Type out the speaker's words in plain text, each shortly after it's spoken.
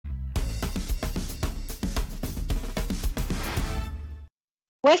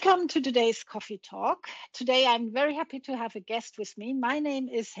Welcome to today's coffee talk. Today, I'm very happy to have a guest with me. My name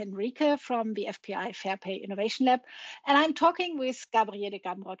is Henrike from the FPI Fair Pay Innovation Lab, and I'm talking with Gabriele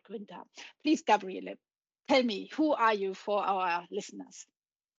Gamroth-Günther. Please, Gabriele, tell me, who are you for our listeners?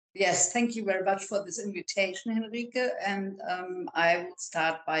 Yes, thank you very much for this invitation, Henrike. And I will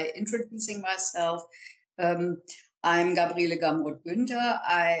start by introducing myself. I'm Gabriele Gamroth-Günther.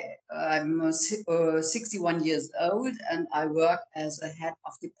 I'm 61 years old, and I work as a head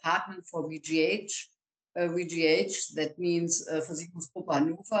of department for VGH. VGH, that means Versicherungsgruppe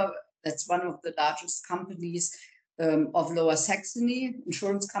Hannover. That's one of the largest companies of Lower Saxony,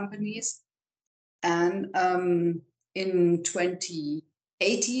 insurance companies. And in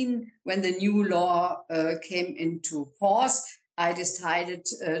 2018, when the new law came into force, I decided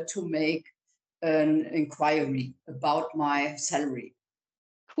to make an inquiry about my salary.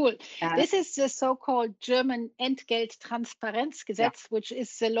 Cool. This is the so-called German Entgelttransparenzgesetz, which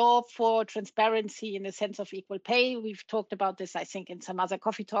is the law for transparency in the sense of equal pay. We've talked about this, I think, in some other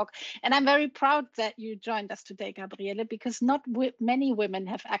coffee talk. And I'm very proud that you joined us today, Gabriele, because not many women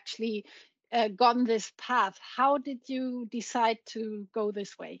have actually gone this path. How did you decide to go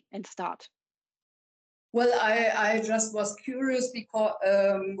this way and start? Well, I just was curious because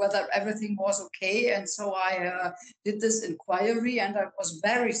whether everything was okay. And so I did this inquiry, and I was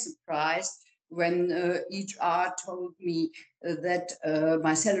very surprised when HR told me that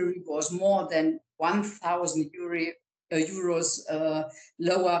my salary was more than 1,000 euros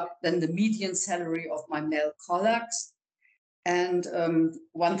lower than the median salary of my male colleagues, and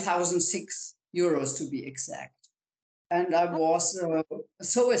 1,006 euros to be exact. And I was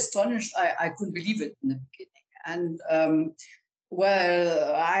so astonished, I couldn't believe it in the beginning. And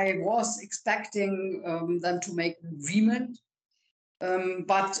well, I was expecting them to make an agreement,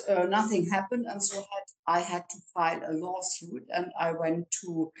 but nothing happened. And so I had to file a lawsuit, and I went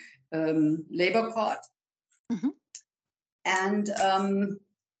to labor court. Mm-hmm. And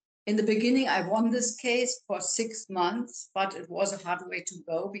in the beginning, I won this case for 6 months, but it was a hard way to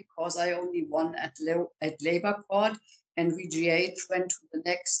go because I only won at labor court. And VGH went to the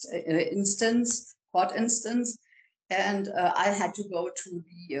next court instance, and I had to go to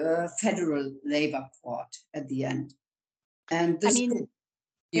the federal labor court at the end. And this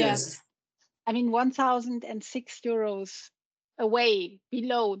yes. I mean, 1,006 euros away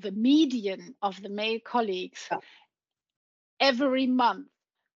below the median of the male colleagues every month.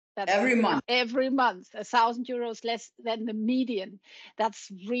 Every month, 1,000 euros less than the median. That's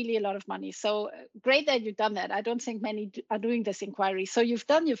really a lot of money. So great that you've done that. I don't think many are doing this inquiry. So you've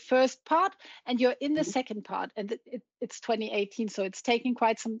done your first part, and you're in the second part, and it's 2018, so it's taking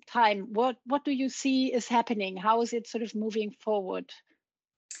quite some time. What do you see is happening? How is it sort of moving forward?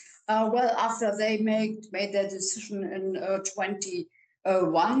 Well, after they made their decision in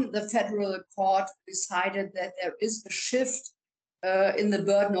 2021, the federal court decided that there is a shift in the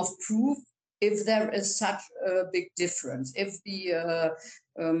burden of proof if there is such a big difference. If the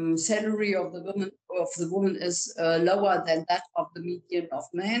salary of the woman is lower than that of the median of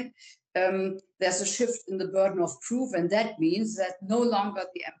men, there's a shift in the burden of proof, and that means that no longer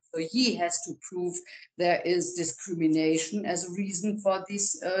the employee has to prove there is discrimination as a reason for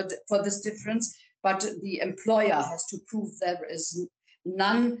this difference, but the employer has to prove there is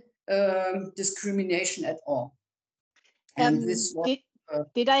none discrimination at all. And this was,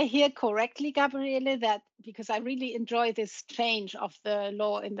 did I hear correctly, Gabriele, that because I really enjoy this change of the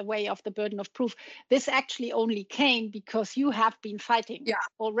law in the way of the burden of proof, this actually only came because you have been fighting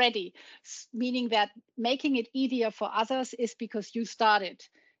already, meaning that making it easier for others is because you started,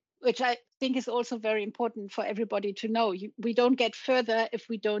 which I think is also very important for everybody to know. We don't get further if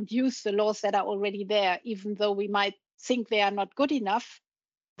we don't use the laws that are already there, even though we might think they are not good enough.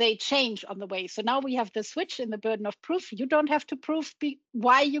 They change on the way. So now we have the switch in the burden of proof. You don't have to prove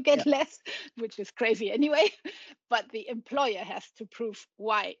why you get less, which is crazy anyway, but the employer has to prove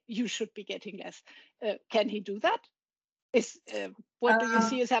why you should be getting less. Can he do that? What do you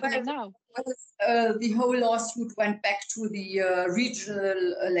see is happening now? The whole lawsuit went back to the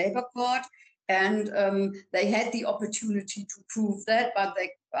regional labor court, and they had the opportunity to prove that, but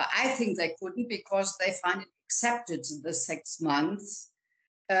I think they couldn't because they finally accepted the 6 months.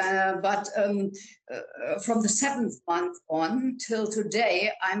 But from the 7th month on till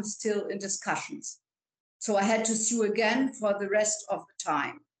today, I'm still in discussions. So I had to sue again for the rest of the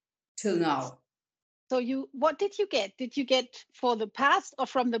time till now. So what did you get? Did you get for the past or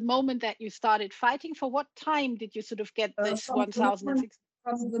from the moment that you started fighting? For what time did you sort of get this 1,006?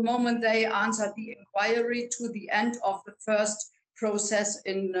 From the moment they answered the inquiry to the end of the first process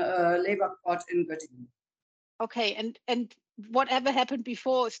in labor court in Göttingen. Okay, and whatever happened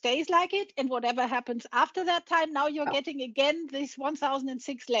before stays like it, and whatever happens after that time, now you're getting again this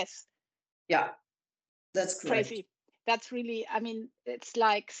 1,006 less. Yeah, that's correct. Crazy. That's really, I mean, it's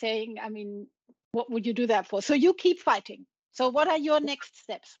like saying, I mean, what would you do that for? So you keep fighting. So what are your next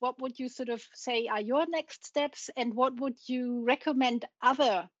steps? What would you sort of say are your next steps, and what would you recommend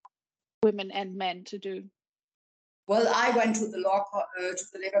other women and men to do? Well, I went to the to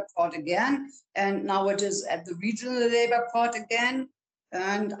the labor court again, and now it is at the regional labor court again.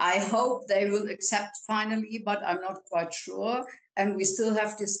 And I hope they will accept finally, but I'm not quite sure. And we still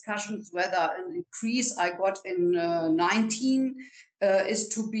have discussions whether an increase I got in 19 is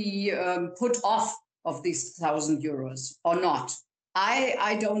to be put off of these €1,000 or not.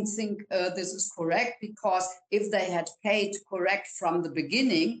 I don't think this is correct, because if they had paid correct from the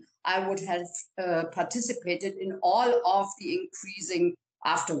beginning, I would have participated in all of the increasing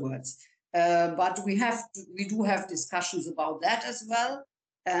afterwards. But we do have discussions about that as well.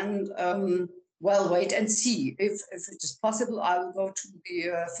 And well, wait and see. If it is possible, I will go to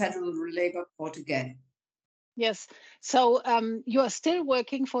the Federal Labor Court again. Yes. So you are still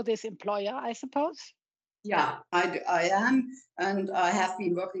working for this employer, I suppose? Yeah, I am. And I have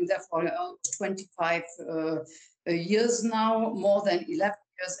been working there for 25 years now, more than 11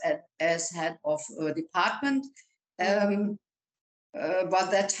 years as head of department.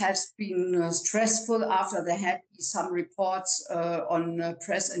 But that has been stressful after there had been some reports on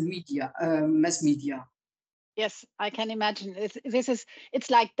press and media, mass media. Yes, I can imagine. It's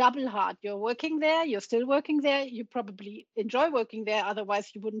like double hard. You're working there, you're still working there. You probably enjoy working there. Otherwise,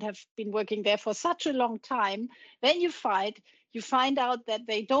 you wouldn't have been working there for such a long time. Then you fight. You find out that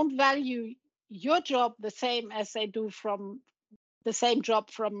they don't value your job the same as they do from the same job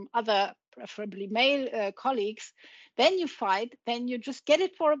from other, preferably male colleagues. Then you fight. Then you just get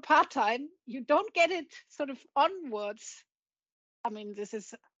it for a part-time. You don't get it sort of onwards. I mean,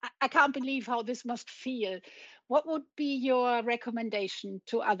 I can't believe how this must feel. What would be your recommendation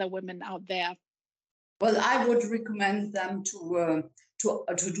to other women out there? Well, I would recommend them to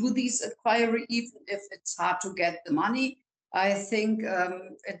do these inquiry, even if it's hard to get the money. I think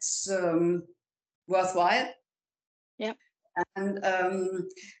it's worthwhile. Yeah. And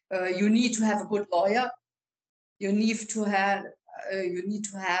you need to have a good lawyer. You need to have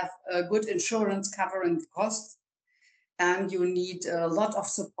a good insurance covering the costs. And you need a lot of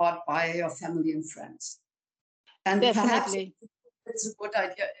support by your family and friends. And definitely, perhaps it's a good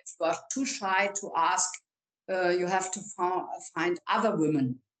idea if you are too shy to ask, you have to find other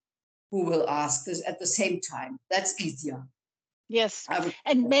women who will ask this at the same time. That's easier. Yes,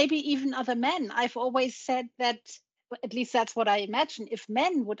 and maybe even other men. I've always said that, at least that's what I imagine. If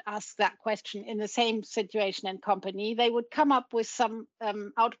men would ask that question in the same situation and company, they would come up with some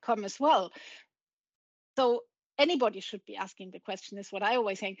outcome as well. So anybody should be asking the question, is what I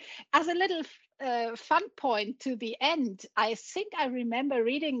always think. As a little fun point to the end, I think I remember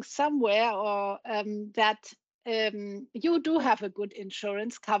reading somewhere that you do have a good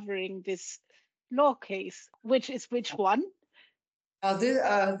insurance covering this law case. Which one?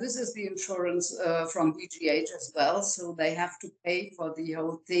 This is the insurance from BGH as well, so they have to pay for the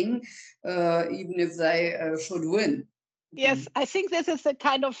whole thing, even if they should win. Yes, I think this is a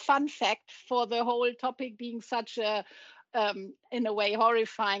kind of fun fact for the whole topic being such a, in a way,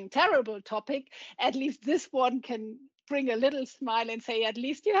 horrifying, terrible topic. At least this one can bring a little smile and say, at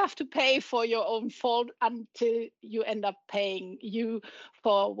least you have to pay for your own fault until you end up paying you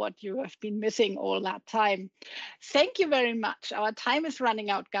for what you have been missing all that time. Thank you very much. Our time is running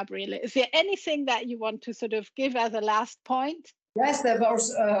out, Gabriele. Is there anything that you want to sort of give as a last point? Yes, there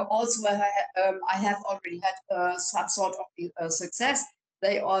was also, I have already had some sort of success.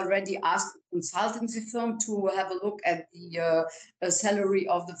 They already asked a consultancy firm to have a look at the salary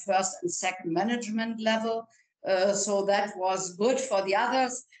of the first and second management level. So that was good for the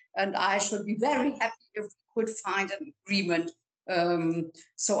others. And I should be very happy if we could find an agreement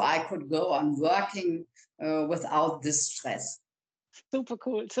so I could go on working without this stress. Super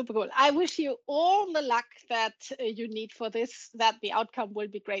cool, super cool. I wish you all the luck that you need for this, that the outcome will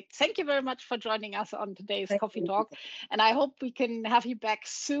be great. Thank you very much for joining us on today's Coffee Talk. And I hope we can have you back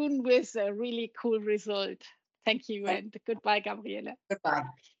soon with a really cool result. Thank you and goodbye, Gabriele. Goodbye.